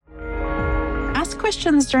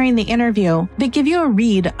questions during the interview that give you a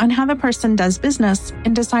read on how the person does business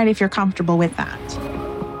and decide if you're comfortable with that.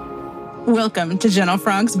 Welcome to Gentle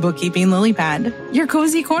Frog's Bookkeeping Lily Pad, your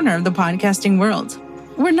cozy corner of the podcasting world,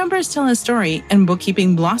 where numbers tell a story and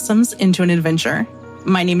bookkeeping blossoms into an adventure.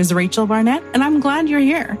 My name is Rachel Barnett, and I'm glad you're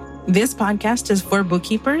here. This podcast is for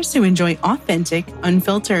bookkeepers who enjoy authentic,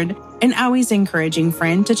 unfiltered, and always encouraging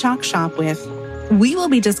friend to talk shop with. We will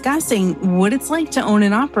be discussing what it's like to own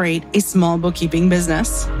and operate a small bookkeeping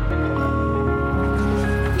business.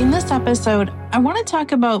 In this episode, I want to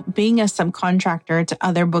talk about being a subcontractor to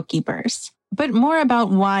other bookkeepers, but more about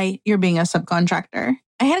why you're being a subcontractor.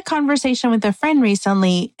 I had a conversation with a friend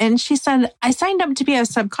recently, and she said, I signed up to be a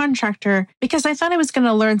subcontractor because I thought I was going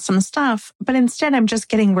to learn some stuff, but instead I'm just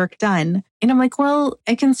getting work done. And I'm like, well,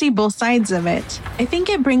 I can see both sides of it. I think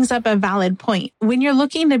it brings up a valid point. When you're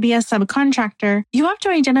looking to be a subcontractor, you have to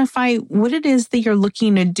identify what it is that you're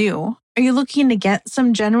looking to do. Are you looking to get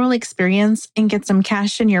some general experience and get some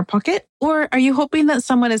cash in your pocket? Or are you hoping that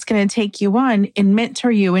someone is going to take you on and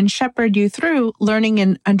mentor you and shepherd you through learning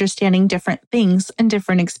and understanding different things and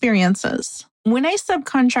different experiences? When I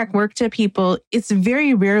subcontract work to people, it's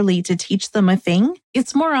very rarely to teach them a thing.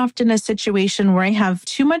 It's more often a situation where I have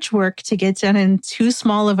too much work to get done in too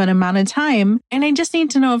small of an amount of time, and I just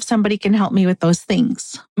need to know if somebody can help me with those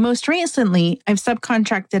things. Most recently, I've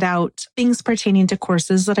subcontracted out things pertaining to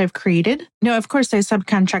courses that I've created. Now, of course, I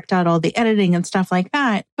subcontract out all the editing and stuff like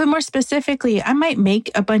that, but more specifically, I might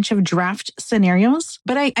make a bunch of draft scenarios,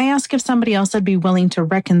 but I ask if somebody else would be willing to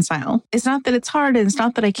reconcile. It's not that it's hard, and it's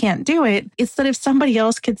not that I can't do it. It's that if somebody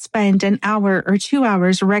else could spend an hour or 2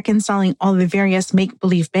 hours reconciling all the various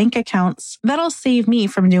make-believe bank accounts, that'll save me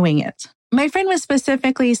from doing it. My friend was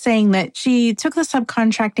specifically saying that she took the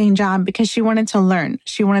subcontracting job because she wanted to learn.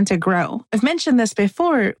 She wanted to grow. I've mentioned this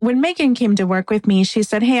before. When Megan came to work with me, she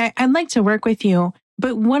said, hey, I'd like to work with you.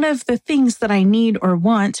 But one of the things that I need or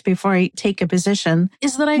want before I take a position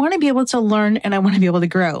is that I want to be able to learn and I want to be able to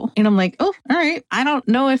grow. And I'm like, oh, all right. I don't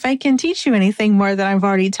know if I can teach you anything more than I've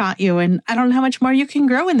already taught you. And I don't know how much more you can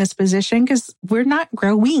grow in this position because we're not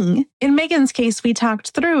growing. In Megan's case, we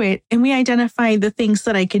talked through it and we identified the things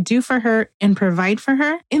that I could do for her and provide for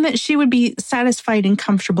her and that she would be satisfied and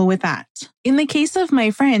comfortable with that. In the case of my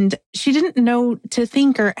friend, she didn't know to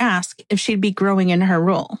think or ask if she'd be growing in her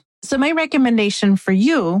role. So my recommendation for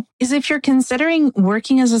you is if you're considering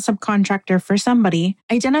working as a subcontractor for somebody,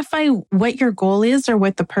 identify what your goal is or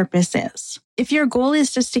what the purpose is. If your goal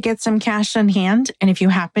is just to get some cash on hand, and if you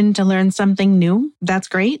happen to learn something new, that's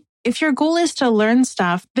great. If your goal is to learn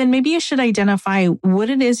stuff, then maybe you should identify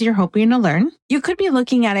what it is you're hoping to learn. You could be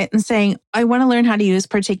looking at it and saying, I want to learn how to use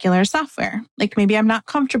particular software. Like maybe I'm not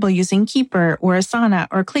comfortable using Keeper or Asana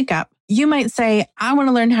or ClickUp. You might say, I want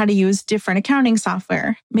to learn how to use different accounting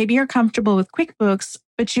software. Maybe you're comfortable with QuickBooks,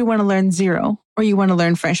 but you want to learn Xero or you want to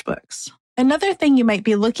learn FreshBooks. Another thing you might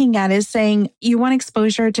be looking at is saying you want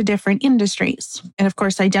exposure to different industries. And of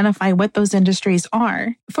course, identify what those industries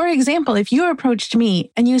are. For example, if you approached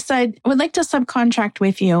me and you said, I would like to subcontract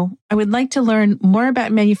with you. I would like to learn more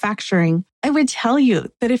about manufacturing. I would tell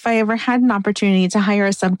you that if I ever had an opportunity to hire a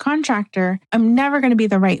subcontractor, I'm never going to be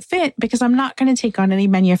the right fit because I'm not going to take on any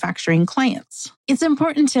manufacturing clients. It's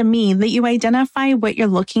important to me that you identify what you're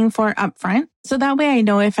looking for upfront, so that way I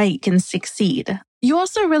know if I can succeed. You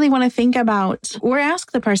also really want to think about or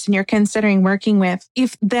ask the person you're considering working with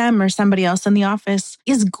if them or somebody else in the office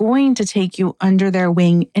is going to take you under their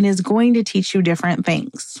wing and is going to teach you different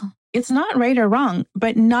things. It's not right or wrong,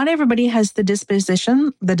 but not everybody has the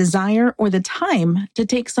disposition, the desire, or the time to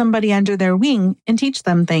take somebody under their wing and teach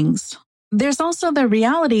them things. There's also the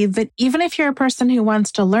reality that even if you're a person who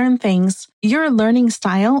wants to learn things, your learning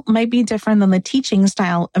style might be different than the teaching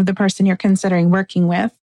style of the person you're considering working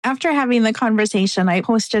with. After having the conversation, I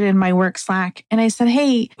posted in my work Slack and I said,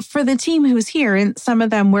 hey, for the team who's here, and some of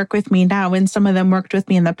them work with me now and some of them worked with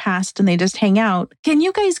me in the past and they just hang out, can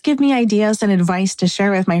you guys give me ideas and advice to share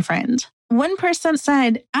with my friend? One person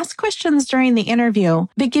said, ask questions during the interview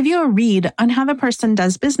that give you a read on how the person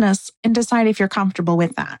does business and decide if you're comfortable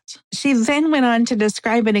with that. She then went on to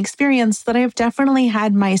describe an experience that I've definitely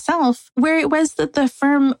had myself, where it was that the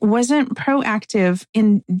firm wasn't proactive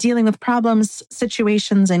in dealing with problems,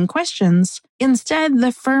 situations, and questions. Instead,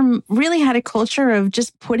 the firm really had a culture of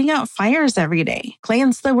just putting out fires every day.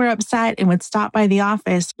 Clients that were upset and would stop by the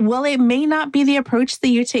office. While it may not be the approach that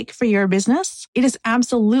you take for your business, it is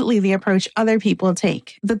absolutely the approach other people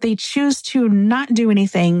take, that they choose to not do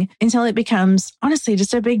anything until it becomes, honestly,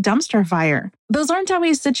 just a big dumpster fire. Those aren't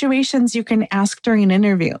always situations you can ask during an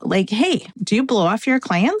interview. Like, hey, do you blow off your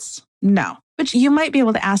clients? No. But you might be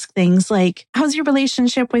able to ask things like, how's your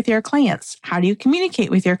relationship with your clients? How do you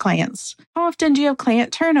communicate with your clients? How often do you have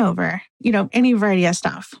client turnover? Any variety of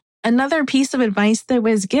stuff. Another piece of advice that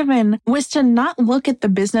was given was to not look at the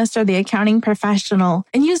business or the accounting professional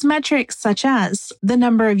and use metrics such as the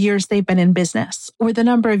number of years they've been in business, or the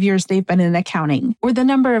number of years they've been in accounting, or the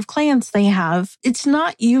number of clients they have. It's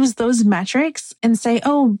not use those metrics and say,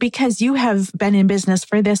 oh, because you have been in business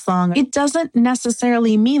for this long, it doesn't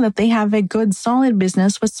necessarily mean that they have a good, solid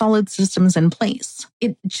business with solid systems in place.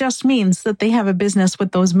 It just means that they have a business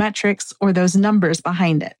with those metrics or those numbers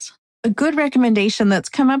behind it. A good recommendation that's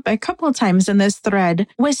come up a couple of times in this thread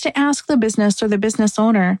was to ask the business or the business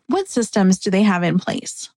owner, what systems do they have in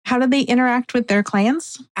place? How do they interact with their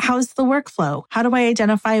clients? How's the workflow? How do I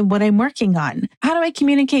identify what I'm working on? How do I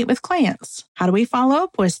communicate with clients? How do we follow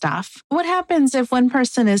up with stuff? What happens if one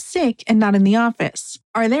person is sick and not in the office?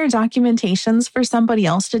 Are there documentations for somebody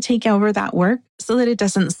else to take over that work so that it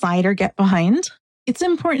doesn't slide or get behind? It's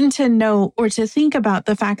important to know or to think about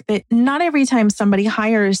the fact that not every time somebody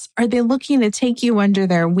hires are they looking to take you under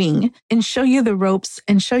their wing and show you the ropes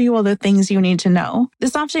and show you all the things you need to know.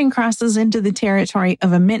 This often crosses into the territory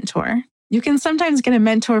of a mentor. You can sometimes get a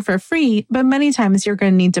mentor for free, but many times you're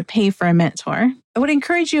going to need to pay for a mentor. I would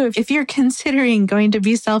encourage you, if you're considering going to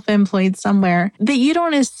be self-employed somewhere, that you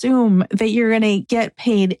don't assume that you're going to get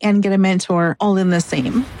paid and get a mentor all in the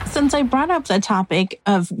same. Since I brought up the topic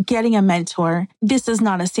of getting a mentor, this is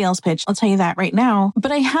not a sales pitch, I'll tell you that right now,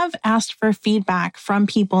 but I have asked for feedback from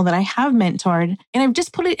people that I have mentored, and I've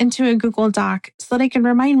just put it into a Google Doc so that I can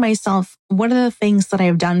remind myself what are the things that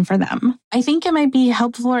I've done for them. I think it might be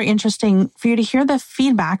helpful or interesting for you to hear the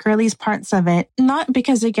feedback, or at least parts of it, not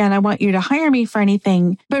because, again, I want you to hire me for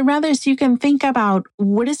anything, but rather so you can think about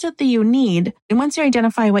what is it that you need. And once you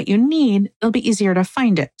identify what you need, it'll be easier to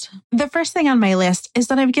find it. The first thing on my list is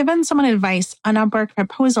that I've given someone advice on Upwork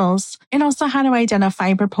proposals and also how to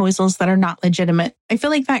identify proposals that are not legitimate. I feel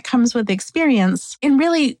like that comes with experience. And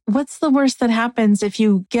really, what's the worst that happens if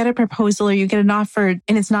you get a proposal or you get an offer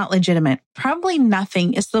and it's not legitimate? Probably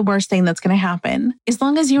nothing is the worst thing that's going to happen. As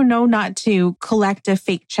long as you know not to collect a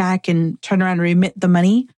fake check and turn around and remit the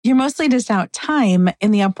money, you're mostly just out time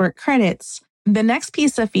in the Upwork credits. The next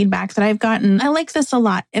piece of feedback that I've gotten, I like this a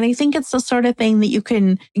lot, and I think it's the sort of thing that you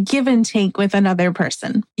can give and take with another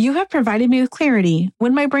person. You have provided me with clarity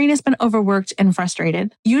when my brain has been overworked and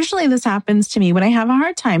frustrated. Usually this happens to me when I have a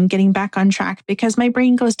hard time getting back on track because my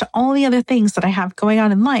brain goes to all the other things that I have going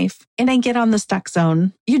on in life, and I get on the stuck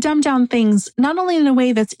zone. You dumb down things not only in a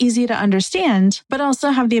way that's easy to understand, but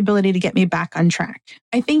also have the ability to get me back on track.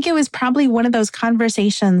 I think it was probably one of those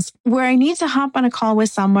conversations where I need to hop on a call with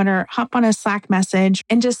someone or hop on a Slack message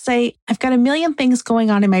and just say, I've got a million things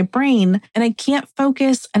going on in my brain and I can't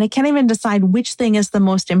focus and I can't even decide which thing is the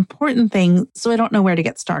most important thing, so I don't know where to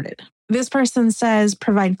get started. This person says,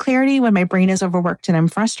 provide clarity when my brain is overworked and I'm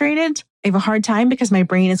frustrated. I have a hard time because my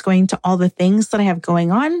brain is going to all the things that I have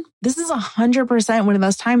going on. This is 100% one of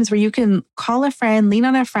those times where you can call a friend, lean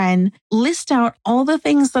on a friend, list out all the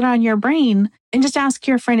things that are on your brain, and just ask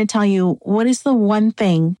your friend to tell you, what is the one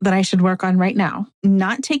thing that I should work on right now?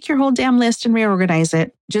 Not take your whole damn list and reorganize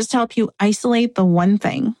it. Just help you isolate the one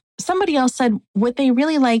thing. Somebody else said what they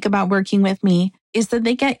really like about working with me is that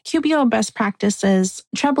they get QBO best practices,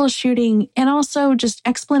 troubleshooting, and also just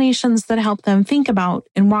explanations that help them think about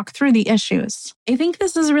and walk through the issues. I think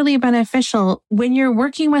this is really beneficial when you're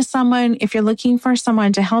working with someone. If you're looking for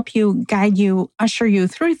someone to help you, guide you, usher you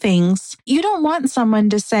through things, you don't want someone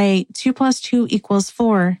to say 2 + 2 =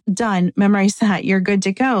 4, done, memorize that, you're good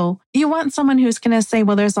to go. You want someone who's going to say,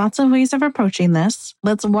 well, there's lots of ways of approaching this.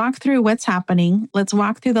 Let's walk through what's happening. Let's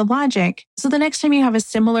walk through the logic. So the next time you have a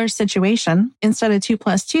similar situation, instead of 2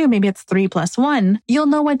 + 2, maybe it's 3 + 1, you'll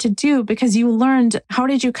know what to do because you learned how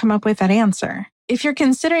did you come up with that answer. If you're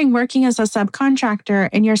considering working as a subcontractor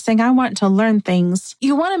and you're saying, I want to learn things,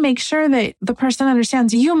 you want to make sure that the person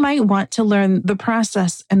understands you might want to learn the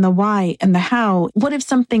process and the why and the how. What if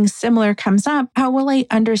something similar comes up? How will I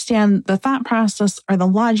understand the thought process or the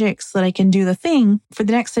logic so that I can do the thing for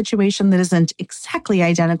the next situation that isn't exactly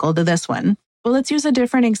identical to this one? Well, let's use a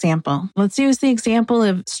different example. Let's use the example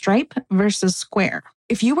of Stripe versus Square.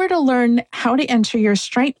 If you were to learn how to enter your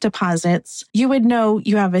Stripe deposits, you would know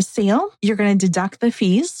you have a sale, you're going to deduct the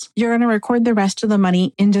fees, you're going to record the rest of the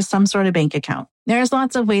money into some sort of bank account. There's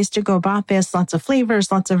lots of ways to go about this, lots of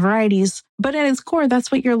flavors, lots of varieties, but at its core,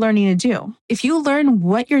 that's what you're learning to do. If you learn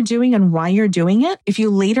what you're doing and why you're doing it, if you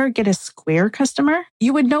later get a Square customer,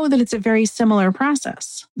 you would know that it's a very similar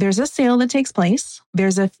process. There's a sale that takes place,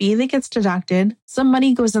 there's a fee that gets deducted, some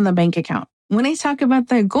money goes in the bank account. When I talk about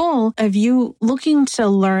the goal of you looking to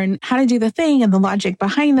learn how to do the thing and the logic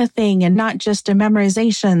behind the thing and not just a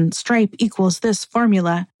memorization, stripe equals this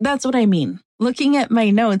formula, that's what I mean. Looking at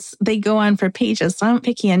my notes, they go on for pages, so I'm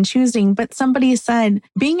picky and choosing, but somebody said,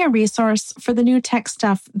 being a resource for the new tech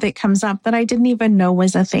stuff that comes up that I didn't even know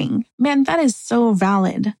was a thing. Man, that is so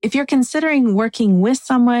valid. If you're considering working with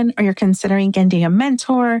someone, or you're considering getting a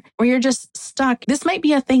mentor, or you're just stuck, this might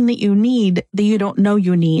be a thing that you need that you don't know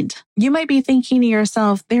you need. You might be thinking to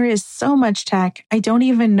yourself, there is so much tech. I don't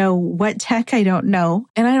even know what tech I don't know,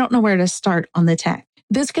 and I don't know where to start on the tech.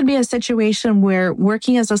 This could be a situation where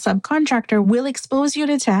working as a subcontractor will expose you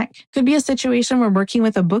to tech. Could be a situation where working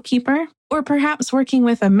with a bookkeeper or perhaps working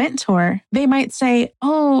with a mentor, they might say,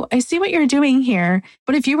 oh, I see what you're doing here,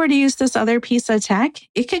 but if you were to use this other piece of tech,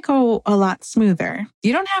 it could go a lot smoother.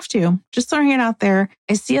 You don't have to. Just throwing it out there.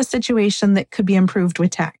 I see a situation that could be improved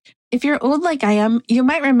with tech. If you're old like I am, you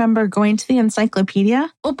might remember going to the encyclopedia,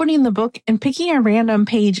 opening the book, and picking a random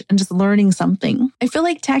page and just learning something. I feel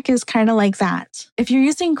like tech is kind of like that. If you're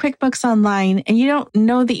using QuickBooks Online and you don't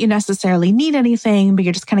know that you necessarily need anything, but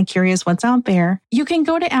you're just kind of curious what's out there, you can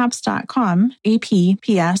go to apps.com,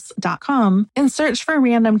 apps.com, and search for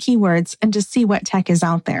random keywords and just see what tech is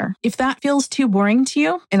out there. If that feels too boring to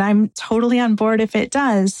you, and I'm totally on board if it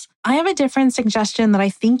does, I have a different suggestion that I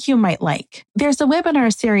think you might like. There's a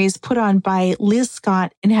webinar series put on by Liz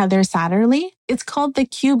Scott and Heather Satterley. It's called the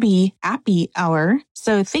QB Happy Hour.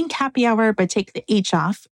 So think happy hour, but take the H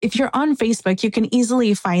off. If you're on Facebook, you can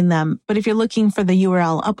easily find them. But if you're looking for the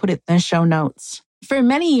URL, I'll put it in the show notes. For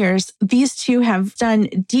many years, these two have done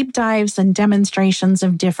deep dives and demonstrations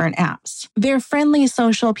of different apps. They're friendly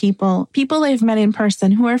social people I've met in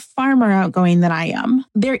person who are far more outgoing than I am.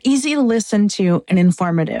 They're easy to listen to and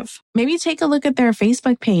informative. Maybe take a look at their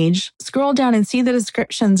Facebook page, scroll down and see the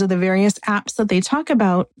descriptions of the various apps that they talk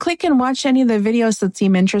about. Click and watch any of the videos that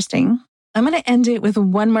seem interesting. I'm going to end it with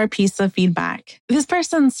one more piece of feedback. This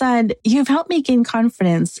person said, you've helped me gain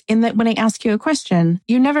confidence in that when I ask you a question,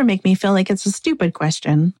 you never make me feel like it's a stupid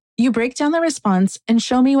question. You break down the response and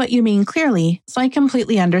show me what you mean clearly, so I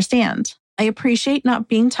completely understand. I appreciate not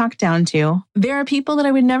being talked down to. There are people that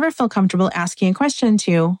I would never feel comfortable asking a question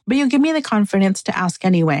to, but you give me the confidence to ask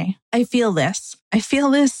anyway. I feel this. I feel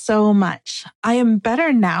this so much. I am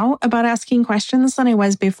better now about asking questions than I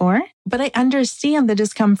was before, but I understand the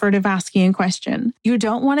discomfort of asking a question. You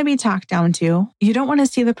don't want to be talked down to. You don't want to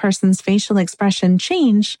see the person's facial expression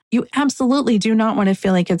change. You absolutely do not want to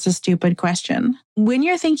feel like it's a stupid question. When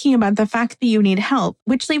you're thinking about the fact that you need help,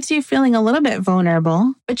 which leaves you feeling a little bit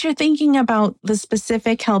vulnerable, but you're thinking about the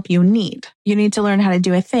specific help you need. You need to learn how to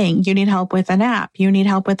do a thing. You need help with an app. You need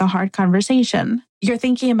help with a hard conversation. You're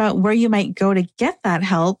thinking about where you might go to get that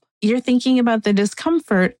help. You're thinking about the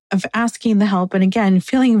discomfort of asking the help and again,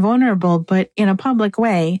 feeling vulnerable, but in a public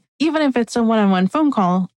way. Even if it's a one-on-one phone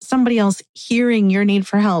call, somebody else hearing your need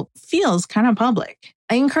for help feels kind of public.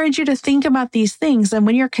 I encourage you to think about these things. And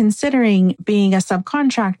when you're considering being a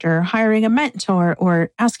subcontractor, hiring a mentor,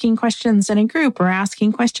 or asking questions in a group or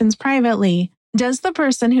asking questions privately, does the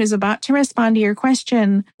person who's about to respond to your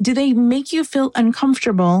question, do they make you feel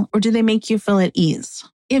uncomfortable or do they make you feel at ease?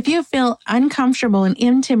 If you feel uncomfortable and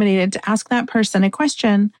intimidated to ask that person a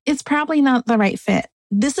question, it's probably not the right fit.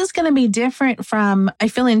 This is going to be different from I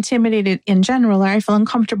feel intimidated in general or I feel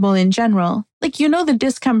uncomfortable in general. Like, you know, the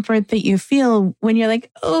discomfort that you feel when you're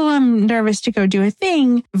like, oh, I'm nervous to go do a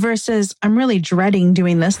thing versus I'm really dreading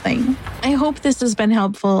doing this thing. I hope this has been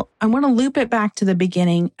helpful. I want to loop it back to the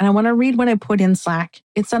beginning and I want to read what I put in Slack.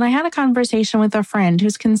 It said I had a conversation with a friend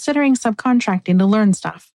who's considering subcontracting to learn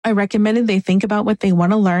stuff. I recommended they think about what they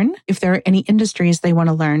want to learn, if there are any industries they want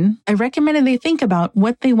to learn. I recommended they think about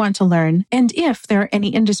what they want to learn and if there are any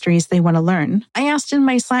industries they want to learn. I asked in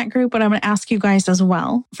my Slack group, but I'm going to ask you guys as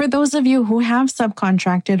well. For those of you who have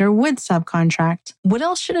subcontracted or would subcontract, what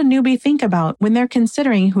else should a newbie think about when they're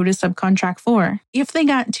considering who to subcontract for? If they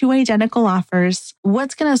got two identical offers,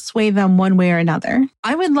 what's going to sway them one way or another?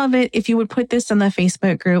 I would love it if you would put this in the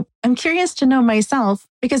Facebook group. I'm curious to know myself,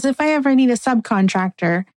 because if I ever need a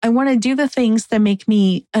subcontractor, I want to do the things that make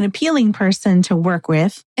me an appealing person to work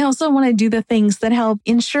with. I also want to do the things that help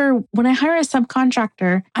ensure when I hire a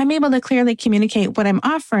subcontractor, I'm able to clearly communicate what I'm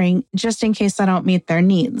offering just in case I don't meet their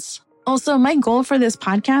needs. Also, my goal for this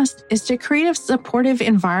podcast is to create a supportive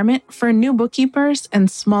environment for new bookkeepers and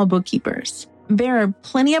small bookkeepers. There are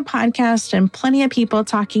plenty of podcasts and plenty of people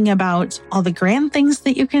talking about all the grand things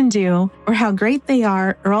that you can do or how great they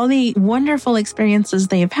are or all the wonderful experiences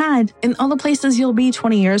they've had and all the places you'll be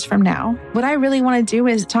 20 years from now. What I really want to do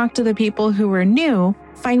is talk to the people who are new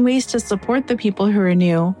Find ways to support the people who are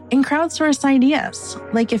new, and crowdsource ideas.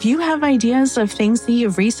 Like if you have ideas of things that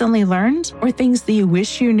you've recently learned or things that you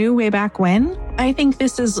wish you knew way back when, I think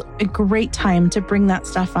this is a great time to bring that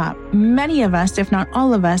stuff up. Many of us, if not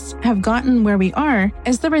all of us, have gotten where we are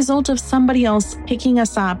as the result of somebody else picking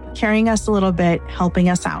us up, carrying us a little bit, helping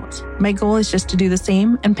us out. My goal is just to do the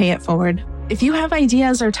same and pay it forward. If you have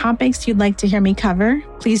ideas or topics you'd like to hear me cover,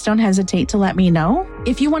 please don't hesitate to let me know.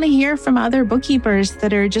 If you want to hear from other bookkeepers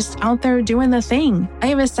that are just out there doing the thing, I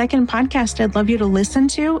have a second podcast I'd love you to listen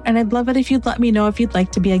to, and I'd love it if you'd let me know if you'd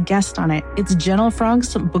like to be a guest on it. It's Gentle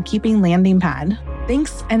Frog's Bookkeeping Landing Pad.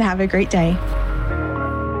 Thanks, and have a great day.